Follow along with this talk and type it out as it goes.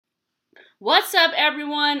What's up,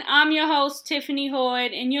 everyone? I'm your host, Tiffany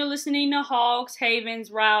Hoyd, and you're listening to Hogs Havens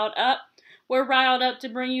Riled Up. We're riled up to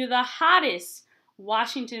bring you the hottest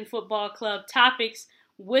Washington Football Club topics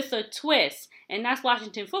with a twist. And that's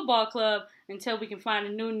Washington Football Club until we can find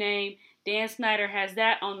a new name. Dan Snyder has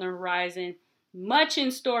that on the horizon. Much in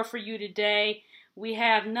store for you today. We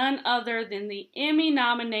have none other than the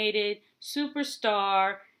Emmy-nominated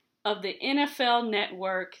superstar of the NFL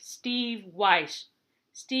Network, Steve Wyche.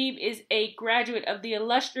 Steve is a graduate of the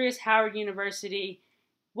illustrious Howard University.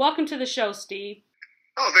 Welcome to the show, Steve.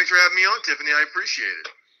 Oh, thanks for having me on, Tiffany. I appreciate it.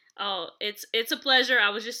 Oh, it's a pleasure. I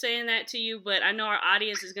was just saying that to you, but I know our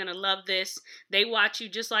audience is going to love this. They watch you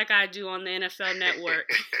just like I do on the NFL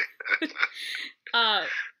Network.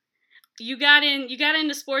 You got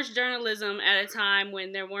into sports journalism at a time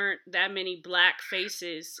when there weren't that many black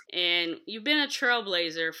faces, and you've been a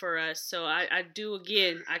trailblazer for us. So I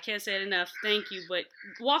can't say it enough. Thank you. But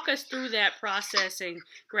walk us through that process and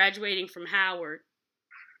graduating from Howard.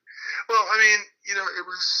 Well, I mean, it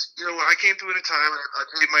was, I came through at a time, I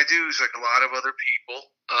paid my dues like a lot of other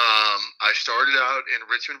people. I started out in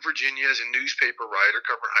Richmond, Virginia as a newspaper writer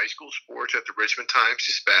covering high school sports at the Richmond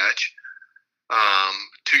Times-Dispatch.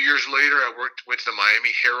 2 years later, I went to the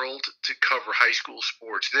Miami Herald to cover high school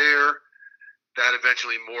sports there. That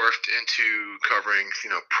eventually morphed into covering,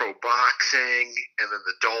 pro boxing, and then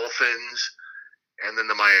the Dolphins, and then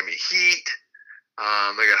the Miami Heat.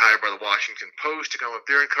 I got hired by the Washington Post to come up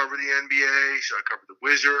there and cover the NBA. So I covered the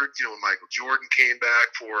Wizards, when Michael Jordan came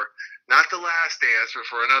back for not the last dance, but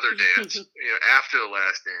for another dance, after the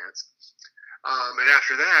last dance. And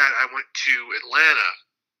after that, I went to Atlanta,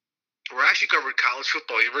 where I actually covered college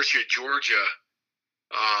football, University of Georgia.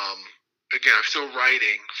 Again, I'm still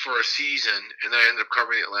writing for a season, and then I ended up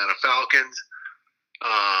covering the Atlanta Falcons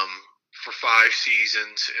for 5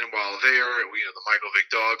 seasons. And while there, the Michael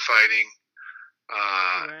Vick dogfighting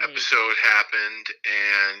episode happened,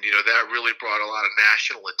 and that really brought a lot of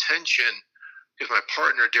national attention because my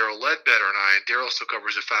partner Daryl Ledbetter and Daryl still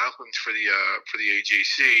covers the Falcons for the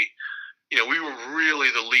AJC. We were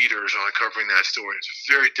really the leaders on covering that story. It's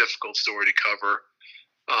a very difficult story to cover,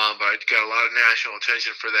 but I got a lot of national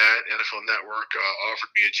attention for that. NFL Network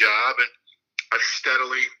offered me a job, and I've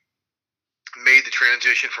steadily made the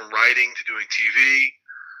transition from writing to doing TV.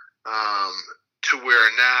 To where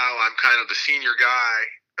now I'm kind of the senior guy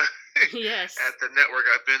yes. at the network.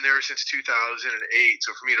 I've been there since 2008.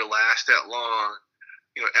 So for me to last that long,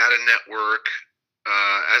 at a network,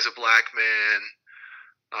 as a black man,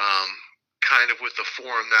 kind of with the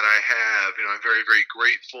forum that I have, I'm very, very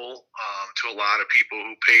grateful to a lot of people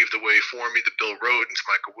who paved the way for me, the Bill Rodens,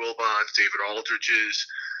 Michael Wilbons, David Aldridges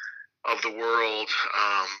of the world,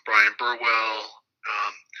 Brian Burwell,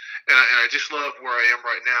 and I just love where I am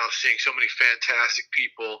right now, seeing so many fantastic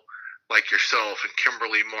people like yourself and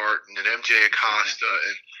Kimberly Martin and MJ Acosta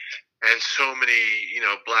and so many,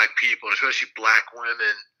 black people, and especially black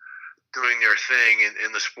women doing their thing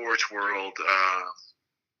in the sports world.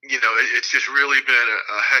 It's just really been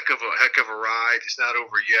a heck of a ride. It's not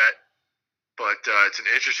over yet, but it's an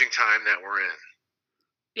interesting time that we're in.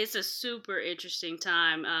 It's a super interesting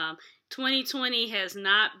time. 2020 has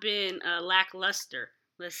not been lackluster.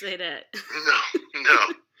 Let's say that.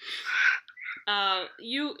 No.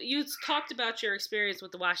 You talked about your experience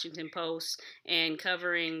with the Washington Post and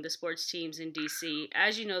covering the sports teams in D.C.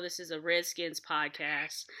 As you know, this is a Redskins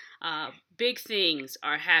podcast. Big things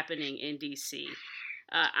are happening in D.C.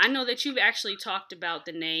 I know that you've actually talked about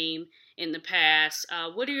the name in the past.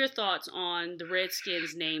 What are your thoughts on the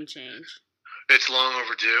Redskins name change? It's long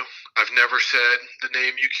overdue. I've never said the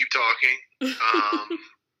name you keep talking.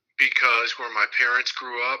 Because where my parents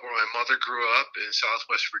grew up, where my mother grew up in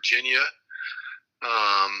Southwest Virginia,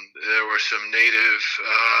 there were some native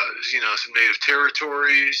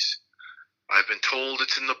territories. I've been told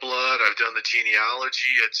it's in the blood. I've done the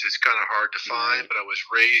genealogy. It's kind of hard to find, but I was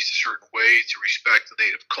raised a certain way to respect the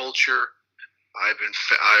native culture. I've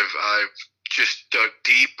just dug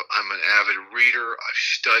deep. I'm an avid reader. I've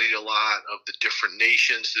studied a lot of the different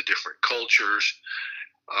nations, the different cultures,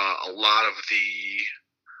 a lot of the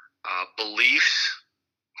beliefs,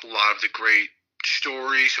 a lot of the great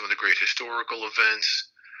stories, some of the great historical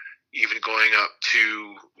events, even going up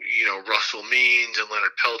to, Russell Means and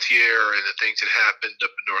Leonard Peltier and the things that happened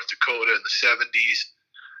up in North Dakota in the 70s.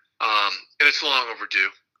 And it's long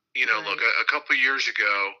overdue. Right. Look, a couple of years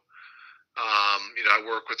ago, I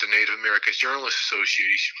work with the Native Americans Journalists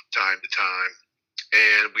Association from time to time,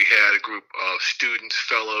 and we had a group of students,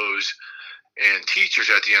 fellows, and teachers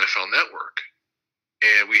at the NFL Network.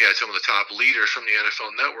 And we had some of the top leaders from the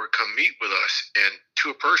NFL Network come meet with us, and to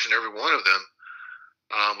a person, every one of them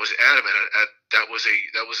was adamant that was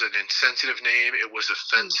an insensitive name. It was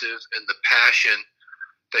offensive, and the passion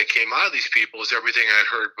that came out of these people is everything I'd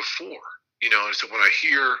heard before. And so when I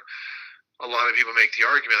hear a lot of people make the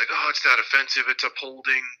argument like, "Oh, it's not offensive; it's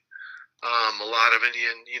upholding a lot of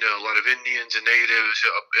Indians and natives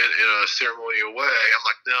in a ceremonial way," I'm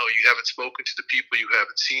like, "No, you haven't spoken to the people. You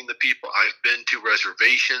haven't seen the people. I've been to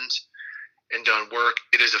reservations and done work.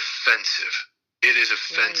 It is offensive. It is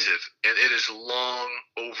offensive, and it is long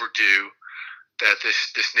overdue that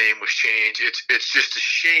this name was changed. It's just a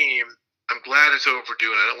shame. I'm glad it's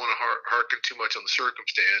overdue, and I don't want to harken too much on the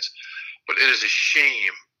circumstance, but it is a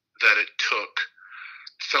shame that it took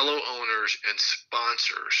fellow owners and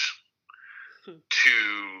sponsors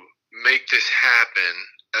to make this happen,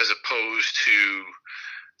 as opposed to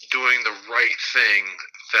doing the right thing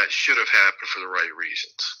that should have happened for the right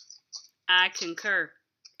reasons." I concur.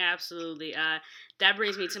 Absolutely. That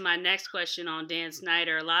brings me to my next question on Dan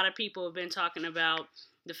Snyder. A lot of people have been talking about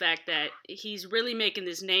the fact that he's really making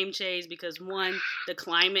this name change because, one, the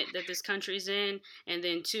climate that this country's in, and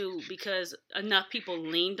then two, because enough people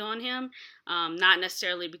leaned on him, not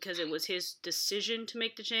necessarily because it was his decision to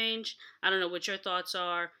make the change. I don't know what your thoughts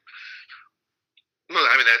are. Well,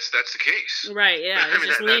 I mean, that's the case. Right, yeah. It's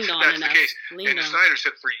just leaned on enough. That's the case. And Snyder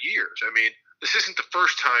said for years, I mean, this isn't the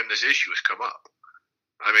first time this issue has come up.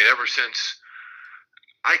 I mean, ever since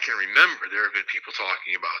I can remember, there have been people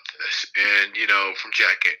talking about this. And, from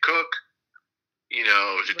Jack Kent Cooke,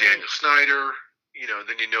 to Daniel Snyder,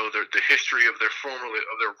 then the history of their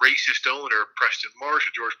racist owner,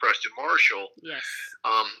 George Preston Marshall. Yes.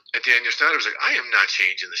 And Daniel Snyder was like, "I am not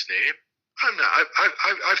changing this name. I'm not.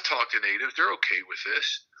 I've talked to natives. They're okay with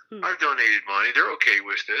this. I've donated money. They're okay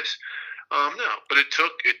with this." No, but it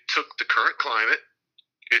took the current climate.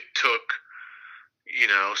 It took,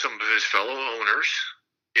 some of his fellow owners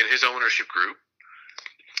in his ownership group,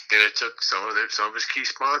 and it took some of his key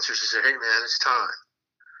sponsors to say, "Hey, man, it's time,"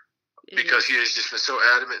 because he has just been so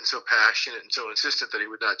adamant and so passionate and so insistent that he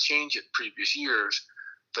would not change it in previous years,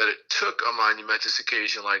 that it took a monumentous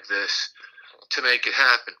occasion like this to make it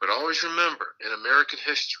happen. But always remember, in American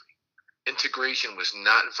history, integration was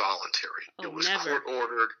not voluntary. It was court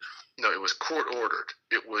ordered. No, it was court ordered.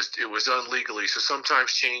 It was done legally. So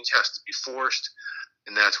sometimes change has to be forced,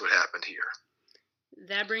 and that's what happened here.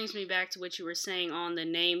 That brings me back to what you were saying on the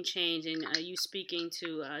name change and you speaking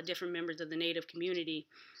to different members of the Native community.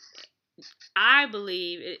 I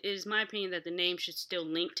believe, it is my opinion, that the name should still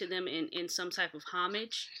link to them in some type of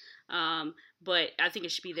homage, but I think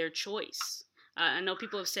it should be their choice. I know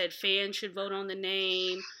people have said fans should vote on the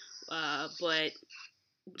name, but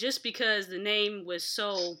just because the name was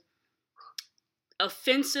so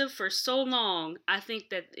offensive for so long, I think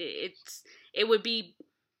that it would be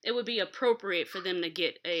appropriate for them to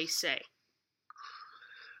get a say.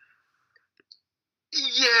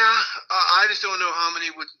 Yeah, I just don't know how many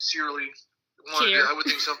would sincerely want to. I would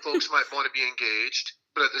think some folks might want to be engaged,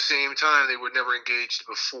 but at the same time, they were never engaged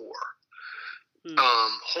before.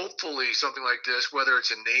 Hopefully, something like this, whether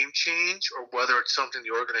it's a name change or whether it's something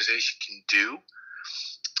the organization can do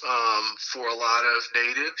for a lot of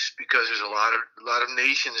natives, because there's a lot of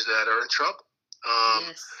nations that are in trouble.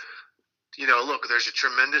 Yes. Look, there's a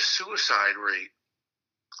tremendous suicide rate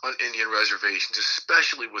on Indian reservations,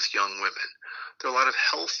 especially with young women. There are a lot of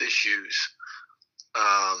health issues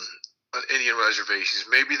on Indian reservations.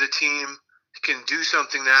 Maybe the team can do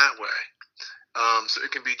something that way, so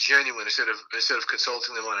it can be genuine instead of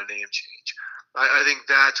consulting them on a name change. I think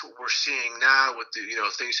that's what we're seeing now with the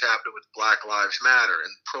things happening with Black Lives Matter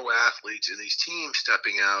and pro athletes and these teams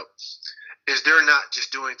stepping out. Is they're not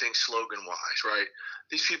just doing things slogan wise, right?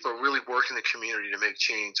 These people are really working the community to make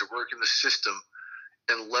change. They're working the system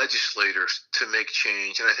and legislators to make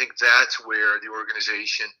change. And I think that's where the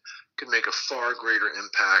organization could make a far greater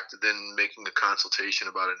impact than making a consultation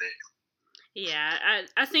about a name. Yeah,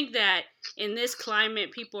 I think that in this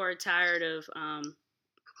climate, people are tired of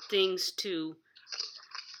things to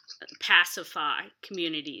pacify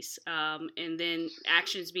communities, and then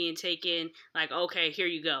actions being taken like, okay, here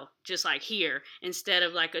you go, just like here, instead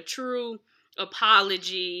of like a true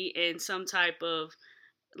apology and some type of,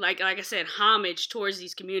 like I said, homage towards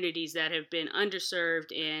these communities that have been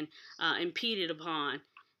underserved and impeded upon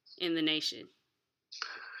in the nation.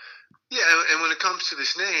 Yeah, and when it comes to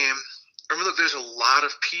this name, I mean, look, there's a lot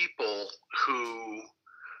of people who,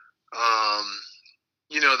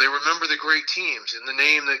 they remember the great teams and the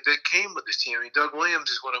name that came with this team. I mean, Doug Williams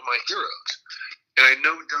is one of my heroes. And I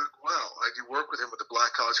know Doug well. I do work with him with the Black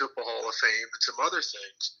College Football Hall of Fame and some other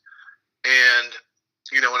things. And,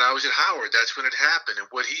 when I was at Howard, that's when it happened. And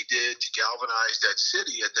what he did to galvanize that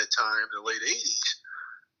city at that time in the late 80s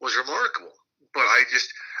was remarkable. But I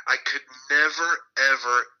could never,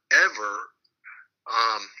 ever, ever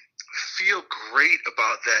feel great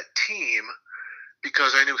about that team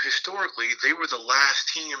because I knew historically they were the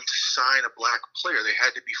last team to sign a black player. They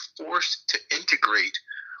had to be forced to integrate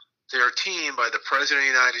their team by the President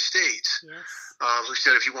of the United States, yes. Who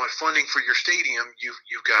said, if you want funding for your stadium,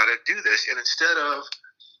 you've got to do this. And instead of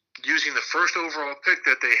using the first overall pick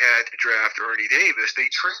that they had to draft Ernie Davis, they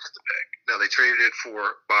traded the pick. Now, they traded it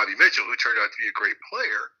for Bobby Mitchell, who turned out to be a great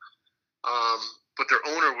player. But their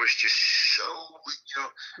owner was just so,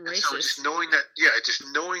 and so just knowing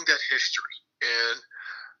that history. And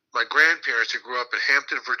my grandparents, who grew up in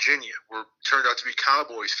Hampton, Virginia, turned out to be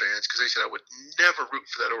Cowboys fans because they said I would never root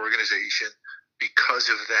for that organization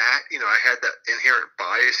because of that. I had that inherent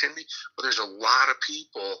bias in me. But there's a lot of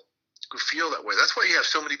people who feel that way. That's why you have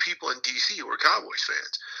so many people in D.C. who are Cowboys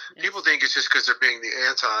fans. Yes. People think it's just because they're being the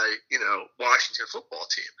Washington football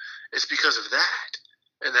team. It's because of that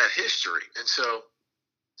and that history. And so,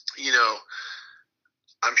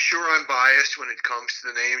 I'm sure I'm biased when it comes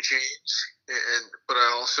to the name change, but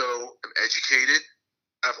I also am educated.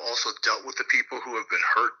 I've also dealt with the people who have been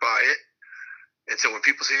hurt by it. And so when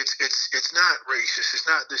people say it's not racist, it's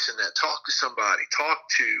not this and that, talk to somebody. Talk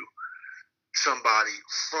to somebody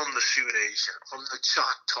from the Sioux Nation, from the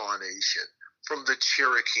Choctaw Nation, from the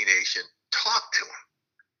Cherokee Nation. Talk to them.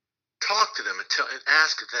 Talk to them and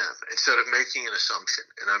ask them instead of making an assumption.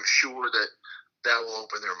 And I'm sure that will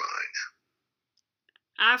open their minds.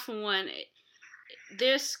 I, for one,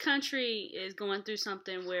 this country is going through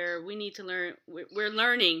something where we need to learn. We're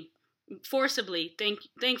learning forcibly,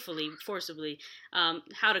 thankfully,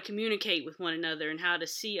 how to communicate with one another and how to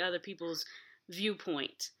see other people's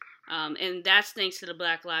viewpoint. And that's thanks to the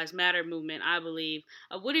Black Lives Matter movement, I believe.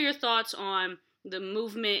 What are your thoughts on the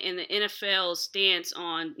movement and the NFL's stance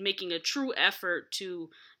on making a true effort to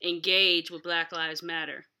engage with Black Lives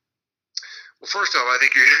Matter? Well, first off, I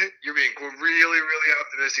think you're being really, really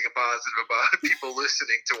optimistic and positive about people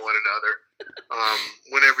listening to one another.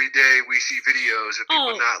 When every day we see videos of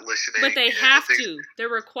people not listening. But they have to. They're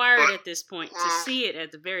required at this point to see it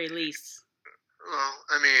at the very least. Well,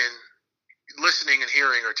 I mean, listening and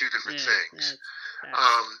hearing are two different things.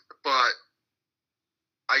 But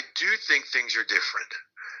I do think things are different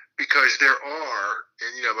because there are,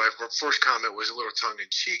 and my first comment was a little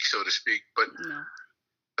tongue-in-cheek, so to speak, but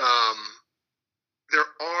there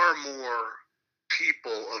are more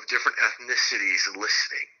people of different ethnicities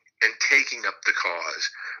listening and taking up the cause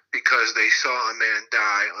because they saw a man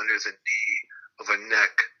die under the knee of a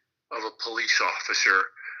neck of a police officer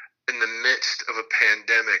in the midst of a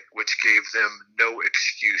pandemic, which gave them no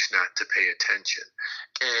excuse not to pay attention.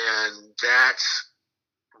 And that's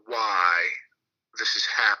why this is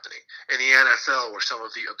happening. And the NFL were some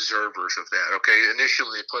of the observers of that, okay?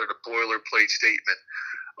 Initially, they put in a boilerplate statement.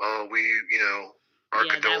 Our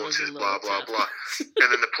condolences, blah, blah, blah. And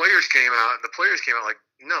then the players came out like,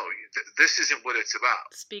 no, this isn't what it's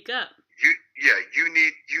about. Speak up. You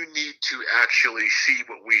need to actually see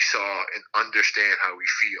what we saw and understand how we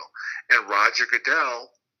feel. And Roger Goodell,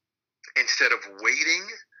 instead of waiting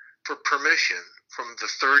for permission from the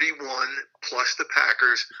 31 plus the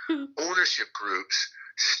Packers ownership groups,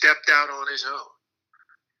 stepped out on his own.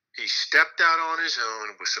 He stepped out on his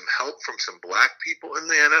own with some help from some black people in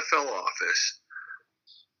the NFL office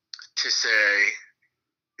to say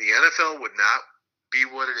the NFL would not be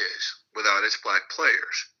what it is without its black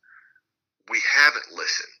players. We haven't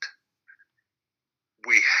listened.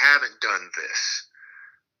 We haven't done this.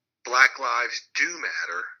 Black lives do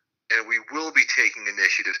matter, and we will be taking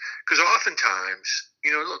initiatives. Because oftentimes,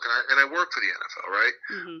 look, and I work for the NFL, right?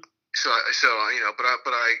 Mm-hmm.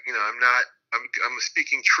 I'm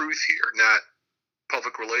speaking truth here, not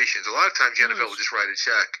public relations. A lot of times the NFL will just write a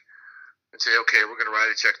check and say, okay, we're going to write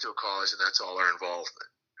a check to a cause, and that's all our involvement.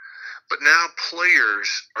 But now players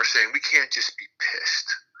are saying we can't just be pissed.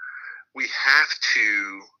 We have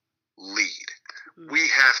to lead. Mm-hmm. We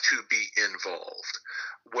have to be involved,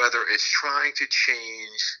 whether it's trying to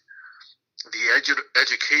change the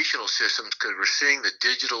educational systems, because we're seeing the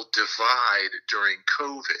digital divide during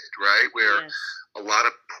COVID, right, where a lot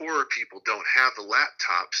of poorer people don't have the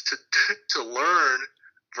laptops to learn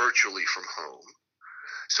virtually from home.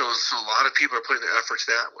 So a lot of people are putting their efforts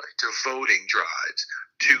that way, to voting drives,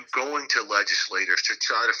 to going to legislators to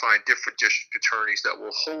try to find different district attorneys that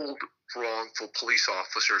will hold wrongful police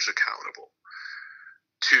officers accountable.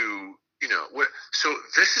 So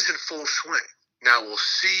this is in full swing. Now we'll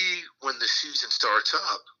see when the season starts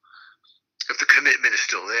up if the commitment is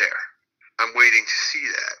still there. I'm waiting to see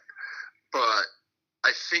that. But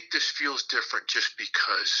I think this feels different just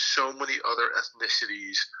because so many other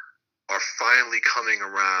ethnicities are finally coming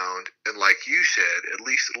around, and like you said, at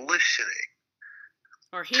least listening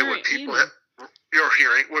or to what people you're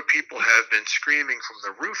hearing, what people have been screaming from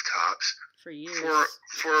the rooftops for years,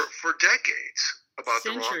 for decades about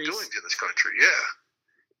Centuries. The wrongdoings in this country. Yeah.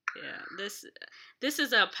 Yeah, this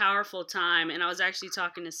is a powerful time, and I was actually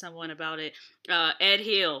talking to someone about it. Ed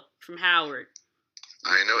Hill from Howard.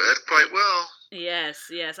 I know Ed quite well.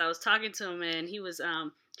 Yes, I was talking to him, and he was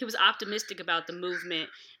optimistic about the movement.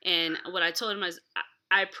 And what I told him is,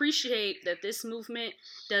 I appreciate that this movement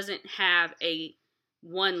doesn't have a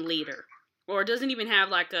one leader, or doesn't even have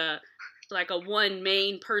like a one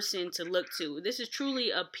main person to look to. This is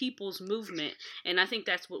truly a people's movement, and I think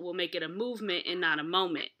that's what will make it a movement and not a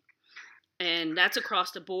moment. And that's across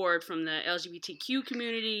the board, from the LGBTQ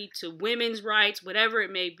community to women's rights, whatever it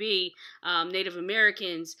may be, Native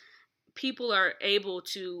Americans. People are able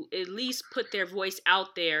to at least put their voice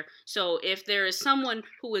out there. So if there is someone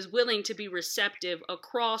who is willing to be receptive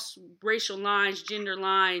across racial lines, gender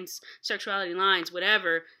lines, sexuality lines,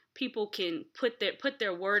 whatever, people can put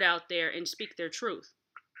their word out there and speak their truth.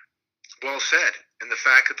 Well said. And the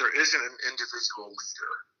fact that there isn't an individual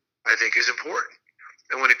leader, I think, is important.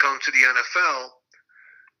 And when it comes to the NFL,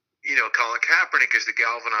 Colin Kaepernick is the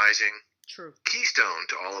galvanizing keystone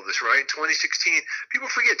to all of this, right? In 2016,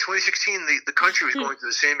 people forget 2016, the country was going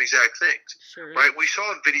through the same exact things, right? We saw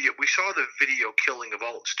the video killing of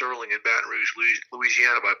Alton Sterling in Baton Rouge,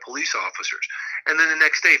 Louisiana, by police officers, and then the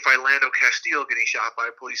next day, Philando Castile getting shot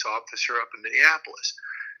by a police officer up in Minneapolis,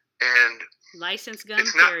 and licensed gun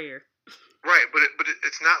carrier. Right, but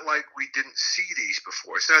it's not like we didn't see these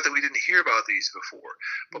before. It's not that we didn't hear about these before,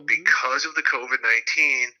 but because of the COVID-19,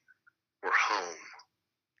 we're home.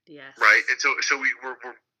 Yes. Right, and so we're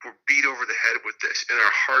beat over the head with this, and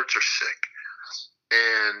our hearts are sick.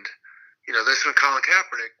 And that's when Colin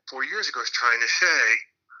Kaepernick 4 years ago was trying to say,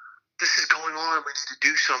 this is going on. We need to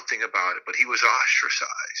do something about it. But he was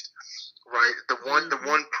ostracized. Right, the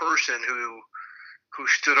one person who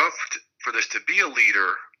stood up for this to be a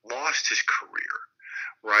leader lost his career,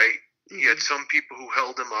 right? He had some people who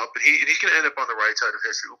held him up, and he's going to end up on the right side of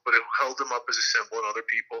history, but who held him up as a symbol, and other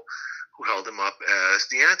people who held him up as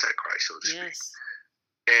the Antichrist, so to speak.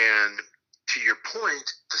 And to your point,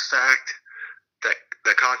 the fact that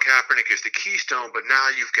Colin Kaepernick is the keystone, but now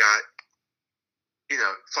you've got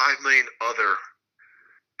 5 million other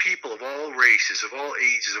people of all races, of all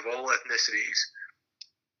ages, of all ethnicities,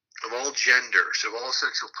 of all genders, of all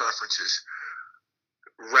sexual preferences,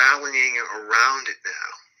 rallying around it now,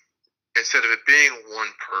 instead of it being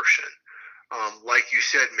one person, like you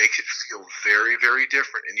said, makes it feel very, very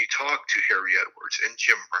different. And you talk to Harry Edwards and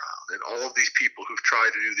Jim Brown and all of these people who've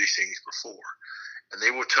tried to do these things before, and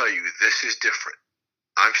they will tell you this is different.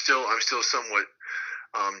 I'm still somewhat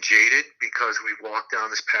jaded because we've walked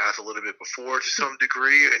down this path a little bit before to some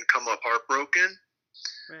degree and come up heartbroken.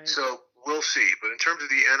 Right. So we'll see. But in terms of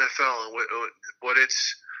the NFL and what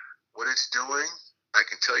it's doing, I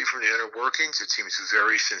can tell you from the inner workings, it seems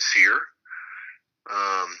very sincere.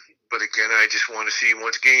 But again, I just want to see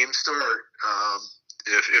once games start,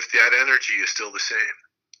 if that energy is still the same.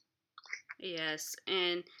 Yes,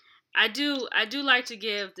 and I do like to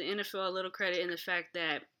give the NFL a little credit in the fact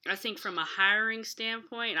that I think from a hiring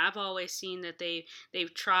standpoint, I've always seen that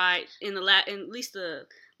they've tried in at least the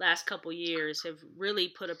last couple years have really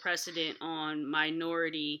put a precedent on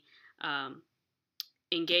minority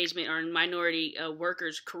engagement or minority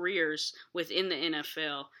workers' careers within the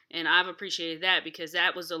NFL. And I've appreciated that because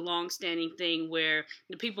that was a long-standing thing where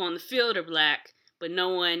the people on the field are black, but no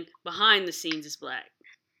one behind the scenes is black.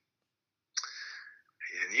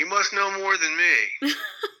 You must know more than me.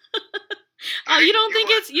 Oh, you don't think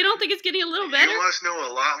it's getting a little better? You must know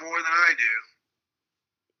a lot more than I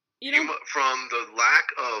do. From the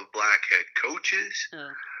lack of black head coaches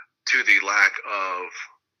to the lack of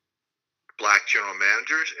black general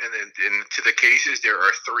managers, and then to the cases there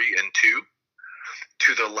are 3 and 2,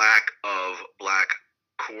 to the lack of black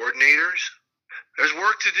coordinators. There's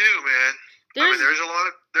work to do, man. There's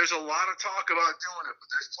a lot of talk about doing it, but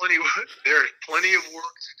there's plenty of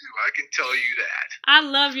work to do. I can tell you that. I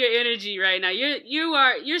love your energy right now.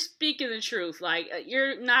 You're speaking the truth. Like,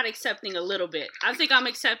 you're not accepting a little bit. I think I'm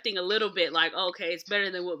accepting a little bit. Like, okay, it's better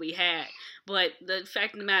than what we had. But the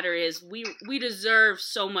fact of the matter is, we deserve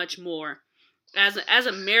so much more as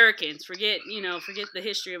Americans. Forget the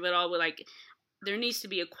history of it all. But like, there needs to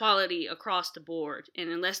be equality across the board, and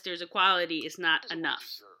unless there's equality, it's not enough.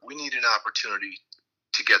 We need an opportunity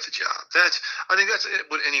to get the job. I think that's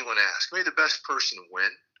what anyone asks. May the best person win.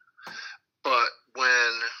 But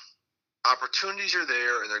when opportunities are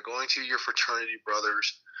there, and they're going to your fraternity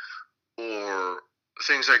brothers or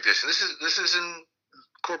things like this. And this is in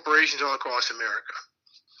corporations all across America.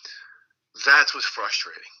 That's what's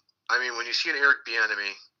frustrating. I mean, when you see an Eric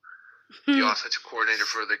Bieniemy, the offensive coordinator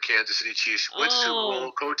for the Kansas City Chiefs, wins the Super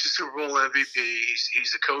Bowl, coaches Super Bowl MVP.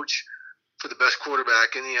 He's the coach for the best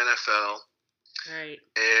quarterback in the NFL. Right.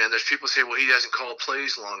 And there's people say, well, he hasn't called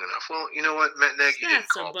plays long enough. Well, you know what? Matt Nagy didn't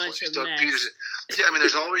call plays. Doug Peterson. Yeah, I mean,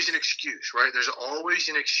 there's always an excuse, right? There's always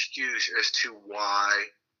an excuse as to why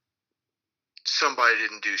somebody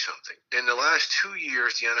didn't do something. In the last 2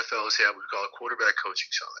 years, the NFL has had what we call a quarterback coaching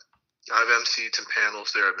summit. I've emceed some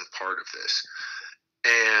panels there. I've been part of this.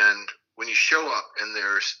 And when you show up and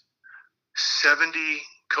there's 70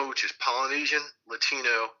 coaches, Polynesian,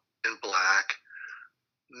 Latino, and Black,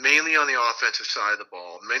 mainly on the offensive side of the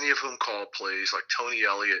ball, many of whom call plays, like Tony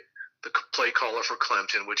Elliott, the play caller for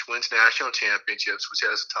Clemson, which wins national championships, which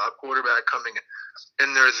has a top quarterback coming in,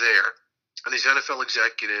 and they're there. And these NFL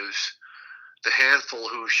executives, the handful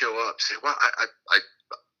who show up, say, well,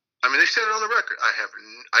 I mean, they said it on the record. I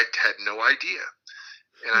had no idea.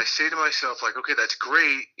 And I say to myself, like, okay, that's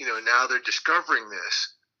great. You know, now they're discovering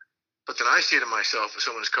this. But then I say to myself, as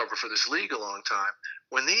someone who's covered for this league a long time,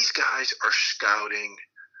 when these guys are scouting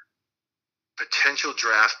potential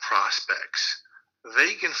draft prospects,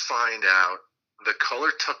 they can find out the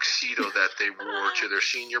color tuxedo that they wore to their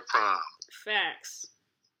senior prom. Facts.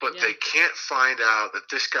 But they can't find out that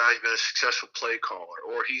this guy's been a successful play caller,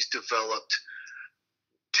 or he's developed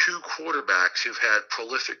 2 quarterbacks who've had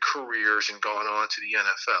prolific careers and gone on to the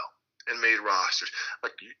NFL and made rosters.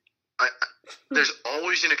 Like, there's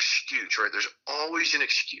always an excuse, right? There's always an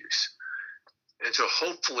excuse. And so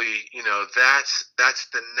hopefully, you know, that's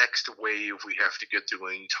the next wave we have to get through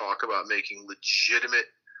when you talk about making legitimate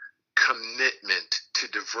commitment to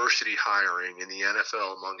diversity hiring in the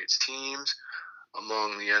NFL among its teams,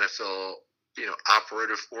 among the NFL, you know,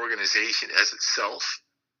 operative organization as itself.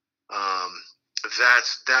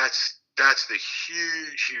 That's the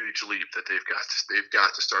huge leap that they've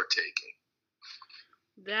got to start taking.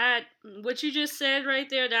 That, what you just said right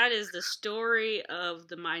there, that is the story of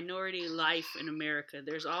the minority life in America.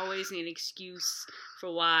 There's always an excuse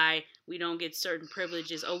for why we don't get certain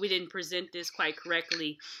privileges. Oh, we didn't present this quite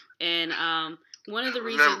correctly. And one of the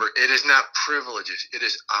reasons... Remember, it is not privileges. It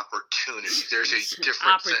is opportunity. There's a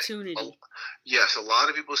different opportunity. Thing. Yes, a lot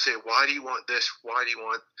of people say, why do you want this? Why do you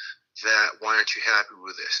want that? Why aren't you happy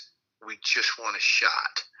with this? We just want a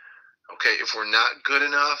shot. Okay, if we're not good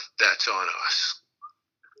enough, that's on us.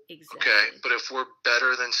 Exactly. Okay, but if we're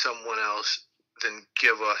better than someone else, then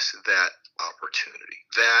give us that opportunity.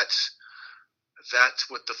 That's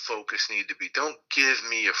what the focus need to be. Don't give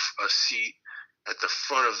me a seat at the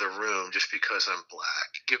front of the room just because I'm black.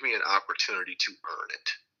 Give me an opportunity to earn it.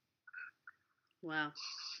 Wow.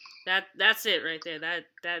 That's it right there.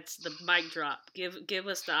 That's the mic drop. Give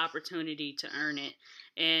us the opportunity to earn it.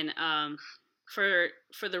 And for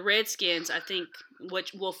the Redskins, I think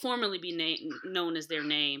what will formerly be known as their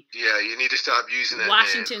name. Yeah, you need to stop using that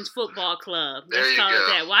Washington's name. Football Club. There Let's you call go. it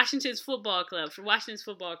that. Washington's Football Club. For Washington's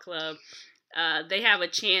Football Club, they have a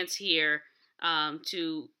chance here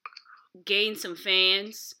to gain some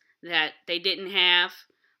fans that they didn't have,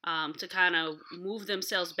 to kind of move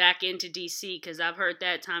themselves back into D.C., because I've heard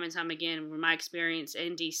that time and time again from my experience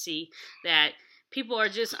in D.C. that people are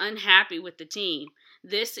just unhappy with the team.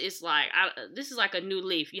 This is like a new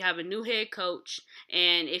leaf. You have a new head coach,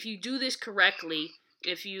 and if you do this correctly,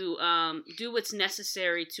 if you do what's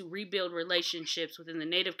necessary to rebuild relationships within the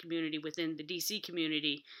Native community, within the DC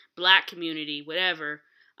community, Black community, whatever,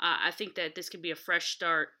 I think that this could be a fresh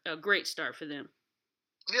start, a great start for them.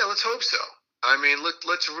 Yeah, let's hope so. I mean,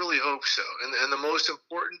 let's really hope so. And the most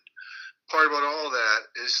important part about all that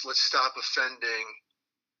is let's stop offending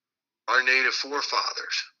our Native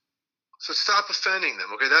forefathers. So stop offending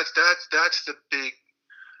them. Okay, that's the big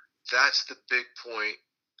point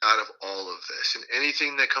out of all of this. And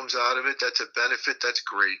anything that comes out of it that's a benefit, that's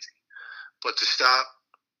great. But to stop,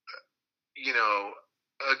 you know,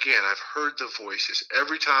 again, I've heard the voices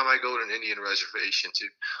every time I go to an Indian reservation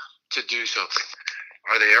to do something.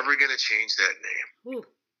 Are they ever going to change that name? Ooh.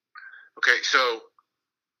 Okay, so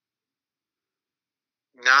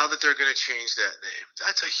now that they're going to change that name,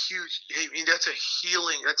 that's a huge. I mean, that's a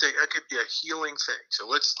healing. That could be a healing thing. So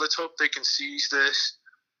let's hope they can seize this.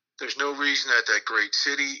 There's no reason that great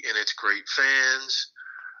city and its great fans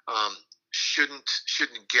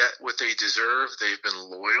shouldn't get what they deserve. They've been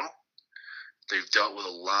loyal. They've dealt with a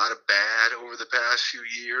lot of bad over the past few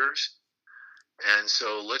years, and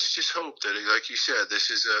so let's just hope that, like you said, this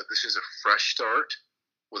is a fresh start.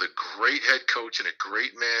 with a great head coach and a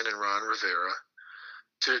great man in Ron Rivera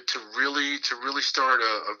to really start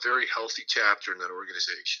a very healthy chapter in that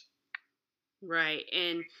organization. Right.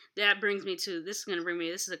 And that brings me to this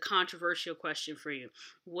is a controversial question for you.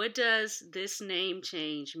 What does this name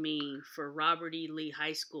change mean for Robert E. Lee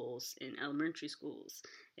high schools and elementary schools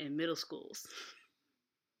and middle schools?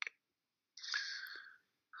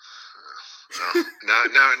 Now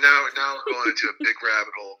we're going into a big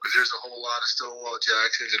rabbit hole because there's a whole lot of Stonewall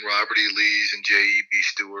Jacksons and Robert E. Lees and J.E.B.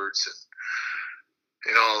 Stewarts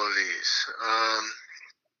and all of these.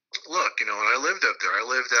 Look, when I lived up there, I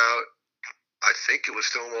lived out, I think it was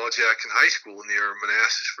Stonewall Jackson High School near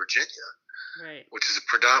Manassas, Virginia, right? Which is at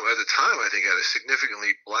the time, I think, had a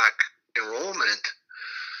significantly black enrollment.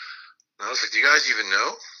 And I was like, do you guys even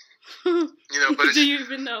know? But do you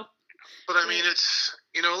even know? But I mean, it's,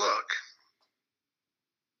 look,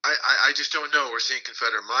 I just don't know. We're seeing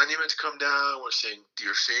Confederate monuments come down.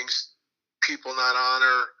 You're seeing people not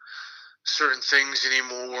honor certain things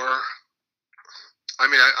anymore. I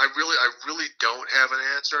mean, I really don't have an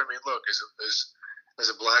answer. I mean, look, as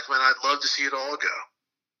a black man, I'd love to see it all go.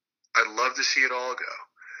 I'd love to see it all go.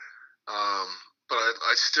 But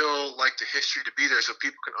I'd still like the history to be there so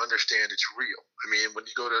people can understand it's real. I mean, when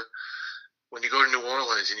you go to New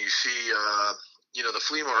Orleans and you see, the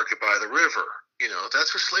flea market by the river,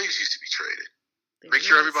 that's where slaves used to be traded. Make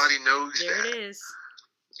sure everybody knows that. There it is.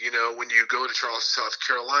 When you go to Charleston, South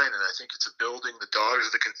Carolina, and I think it's a building, the Daughters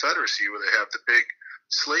of the Confederacy, where they have the big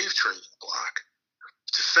slave trading block.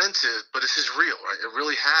 It's offensive, but this is real, right? It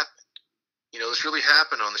really happened. This really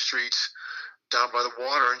happened on the streets down by the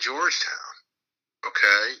water in Georgetown.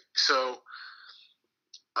 Okay? So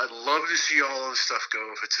I'd love to see all of this stuff go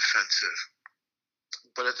if it's offensive.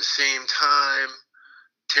 But at the same time,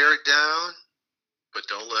 tear it down, but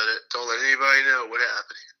don't let anybody know what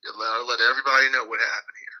happened here. Let everybody know what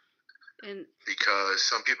happened here. Because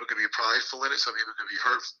some people could be prideful in it, some people could be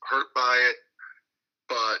hurt by it,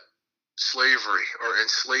 but slavery or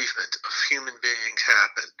enslavement of human beings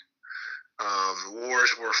happened.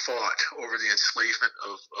 Wars were fought over the enslavement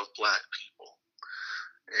of black people.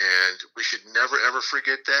 And we should never, ever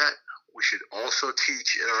forget that. We should also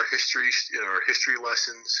teach in our history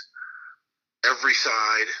lessons, every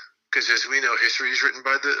side, because as we know, history is written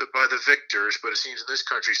by the victors, but it seems in this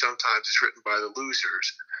country sometimes it's written by the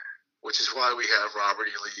losers, which is why we have Robert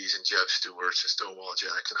E. Lee's and Jeff Stewart's and Stonewall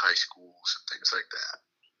Jackson high schools and things like that.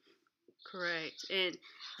 Correct. And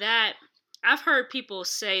that, I've heard people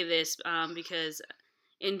say this because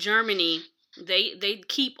in Germany, they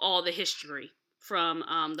keep all the history from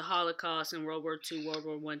the Holocaust and World War II, World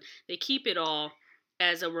War I. They keep it all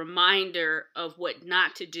as a reminder of what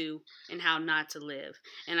not to do and how not to live.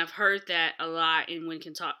 And I've heard that a lot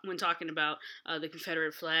when talking about the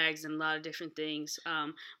Confederate flags and a lot of different things.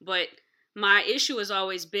 But my issue has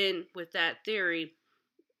always been with that theory,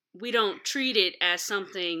 we don't treat it as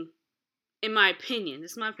something, in my opinion,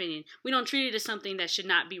 this is my opinion, we don't treat it as something that should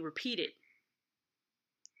not be repeated.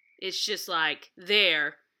 It's just like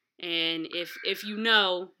there, and if you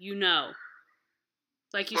know, you know.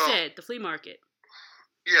 Like you said, the flea market.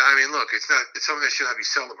 Yeah, I mean, look, it's something that should not be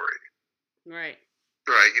celebrated. Right.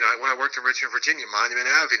 Right. When I worked in Richmond, Virginia, Monument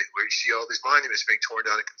Avenue, where you see all these monuments being torn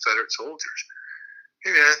down to Confederate soldiers.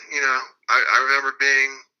 Hey, man, I remember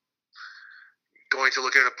going to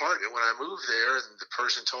look at an apartment when I moved there, and the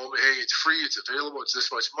person told me, hey, it's free, it's available, it's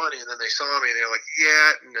this much money, and then they saw me, and they're like, yeah,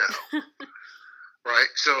 no.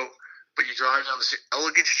 Right? So, but you drive down this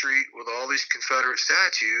elegant street with all these Confederate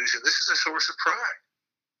statues, and this is a source of pride.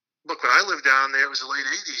 Look, when I lived down there, it was the late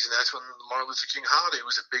 80s, and that's when the Martin Luther King holiday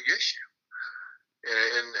was a big issue.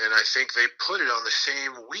 And I think they put it on the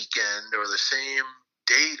same weekend or the same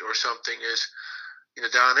date or something as,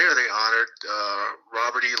 down there they honored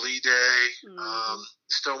Robert E. Lee Day,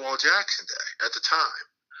 Stonewall Jackson Day at the time.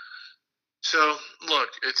 So,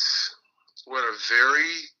 look, we're at a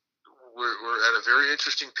very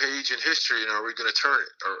interesting page in history, and are we going to turn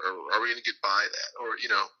it? Or are we going to get by that? Or,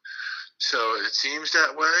 so it seems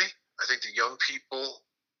that way. I think the young people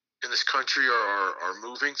in this country are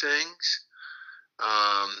moving things.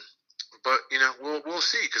 But we'll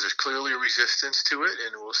see, because there's clearly a resistance to it,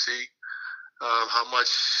 and we'll see how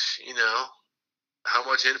much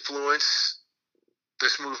influence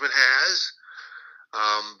this movement has.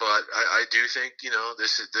 But I do think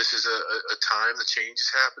this is a time the change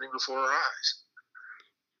is happening before our eyes.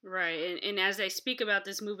 Right, and as they speak about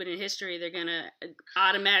this movement in history, they're going to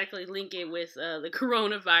automatically link it with the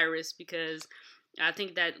coronavirus, because I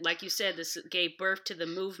think that, like you said, this gave birth to the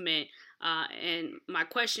movement. And my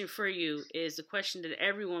question for you is the question that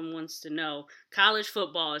everyone wants to know. College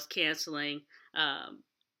football is canceling.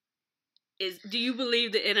 do you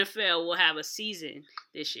believe the NFL will have a season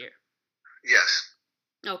this year? Yes.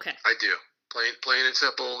 Okay. I do. Plain and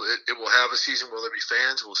simple. It will have a season. Will there be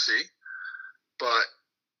fans? We'll see. But,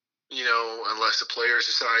 unless the players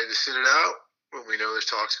decide to sit it out, when we know there's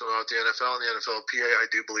talks going on with the NFL and the NFLPA, I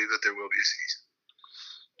do believe that there will be a season.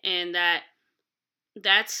 And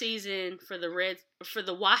that season for the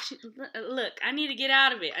Washington. Look, I need to get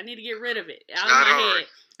out of it. I need to get rid of it out of my head.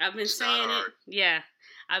 I've been saying it. Yeah,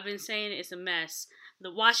 I've been saying it's a mess.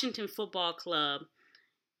 The Washington Football Club,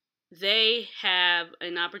 they have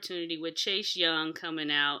an opportunity with Chase Young coming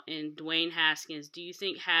out and Dwayne Haskins. Do you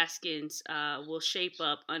think Haskins will shape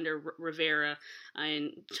up under Rivera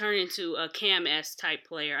and turn into a Cam-esque type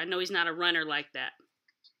player? I know he's not a runner like that.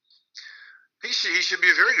 He should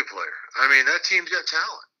be a very good player. I mean, that team's got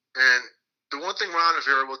talent. And the one thing Ron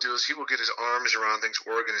Rivera will do is he will get his arms around things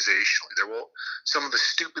organizationally. Some of the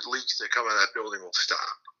stupid leaks that come out of that building will stop.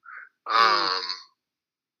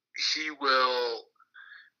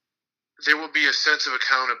 There will be a sense of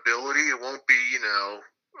accountability. It won't be,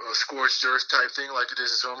 a scorched earth type thing like it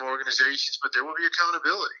is in some organizations, but there will be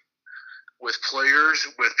accountability with players,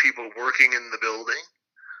 with people working in the building.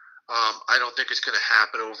 I don't think it's going to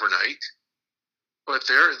happen overnight. But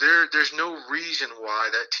there's no reason why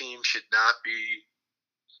that team should not be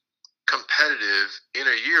competitive in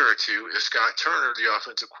a year or two if Scott Turner, the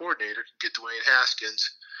offensive coordinator, can get Dwayne Haskins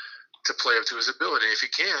to play up to his ability. If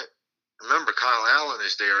he can't, remember Kyle Allen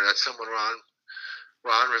is there. That's someone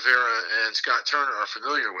Ron Rivera and Scott Turner are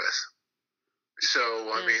familiar with. So,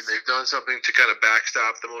 I mean, they've done something to kind of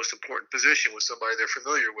backstop the most important position with somebody they're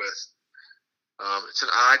familiar with. It's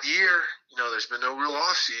an odd year. There's been no real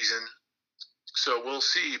off season. So we'll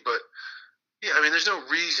see, but yeah, I mean, there's no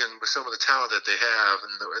reason with some of the talent that they have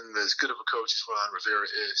and as good of a coach as Ron Rivera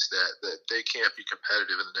is that they can't be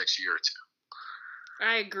competitive in the next year or two.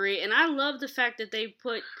 I agree, and I love the fact that they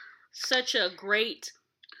put such a great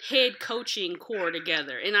head coaching core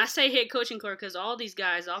together. And I say head coaching core because all these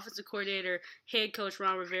guys, offensive coordinator, head coach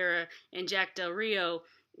Ron Rivera, and Jack Del Rio,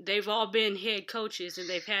 they've all been head coaches and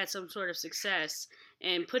they've had some sort of success.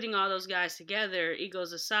 And putting all those guys together,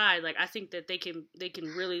 egos aside, I think that they can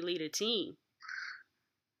really lead a team.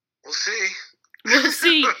 We'll see. We'll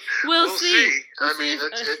see. We'll see. I mean,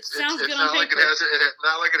 sounds good on not paper.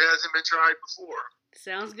 Not like it hasn't been tried before.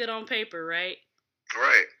 Sounds good on paper, right?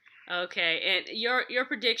 Right. Okay, and your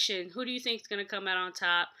prediction, who do you think is going to come out on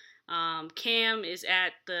top? Cam is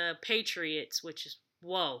at the Patriots, which is,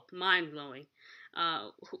 mind-blowing.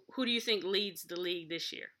 Who do you think leads the league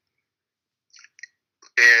this year?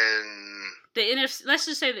 In the NFC, let's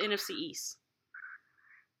just say the NFC East.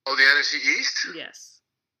 Oh, the NFC East? Yes.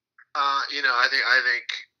 I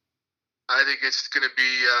think it's going to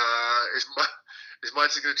be as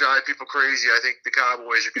much as it's going to drive people crazy. I think the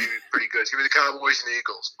Cowboys are going to be pretty good. It's going to be the Cowboys and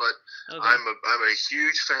Eagles, but okay. I'm a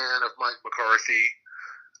huge fan of Mike McCarthy.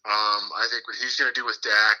 I think what he's going to do with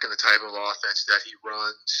Dak and the type of offense that he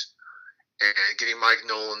runs, and getting Mike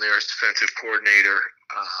Nolan there as defensive coordinator,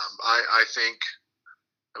 I think.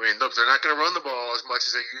 I mean, look, they're not going to run the ball as much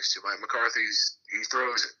as they used to. Mike McCarthy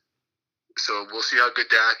throws it. So we'll see how good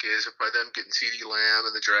Dak is by them getting CeeDee Lamb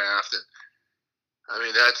in the draft. And I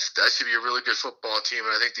mean, that should be a really good football team.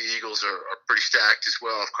 And I think the Eagles are pretty stacked as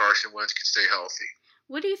well if Carson Wentz can stay healthy.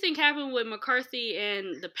 What do you think happened with McCarthy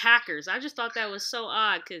and the Packers? I just thought that was so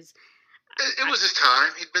odd because it was his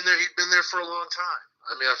time. He'd been there for a long time.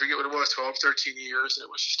 I mean, I forget what it was, 12, 13 years, and it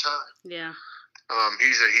was his time. Yeah.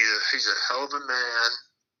 He's a hell of a man.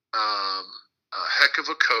 A heck of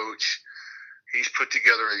a coach. He's put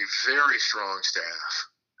together a very strong staff,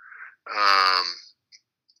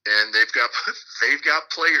 and they've got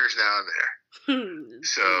players down there.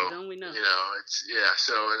 So don't we know?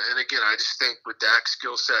 So and again, I just think with Dak's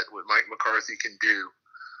skill set, what Mike McCarthy can do,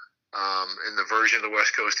 in the version of the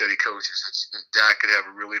West Coast that he coaches, Dak could have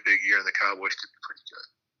a really big year, and the Cowboys could be pretty good.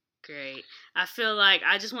 Great. I feel like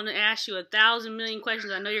I just want to ask you 1,000 million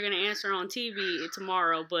questions. I know you're going to answer on TV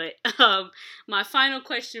tomorrow, but my final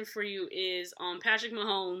question for you is on Patrick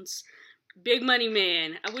Mahomes, big money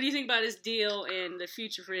man. What do you think about his deal and the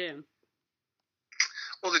future for him?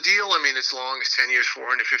 Well, the deal, I mean, it's long. It's 10 years,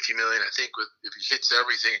 $450 million. I think if he hits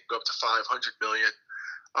everything, it can go up to $500 million.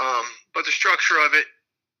 But the structure of it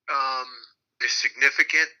is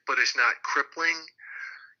significant, but it's not crippling.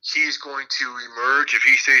 He's going to emerge, if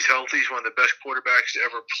he stays healthy, he's one of the best quarterbacks to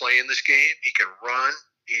ever play in this game. He can run.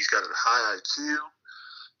 He's got a high IQ.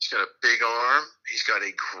 He's got a big arm. He's got a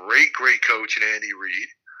great coach in Andy Reid.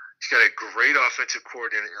 He's got a great offensive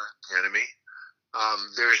coordinator in Eric Bieniemy.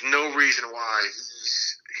 There's no reason why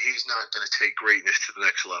he's not going to take greatness to the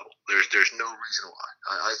next level. There's no reason why.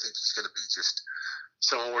 I think he's going to be just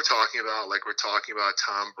someone we're talking about, like we're talking about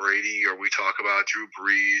Tom Brady, or we talk about Drew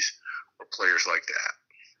Brees, or players like that.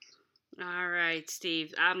 All right,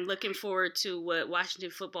 Steve. I'm looking forward to what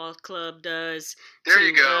Washington Football Club does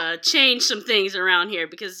change some things around here,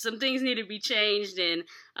 because some things need to be changed and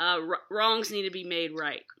wrongs need to be made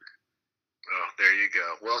right. Oh, there you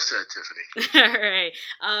go. Well said, Tiffany. All right.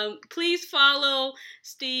 Please follow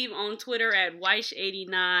Steve on Twitter at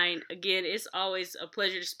Weish89. Again, it's always a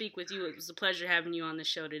pleasure to speak with you. It was a pleasure having you on the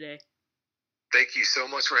show today. Thank you so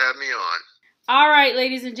much for having me on. All right,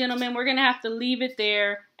 ladies and gentlemen, we're going to have to leave it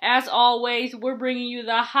there. As always, we're bringing you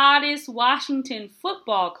the hottest Washington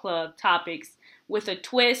Football Club topics with a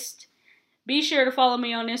twist. Be sure to follow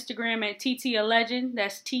me on Instagram at TTALegend.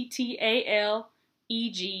 That's TTALEGEND.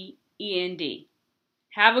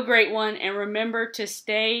 Have a great one, and remember to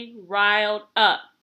stay riled up.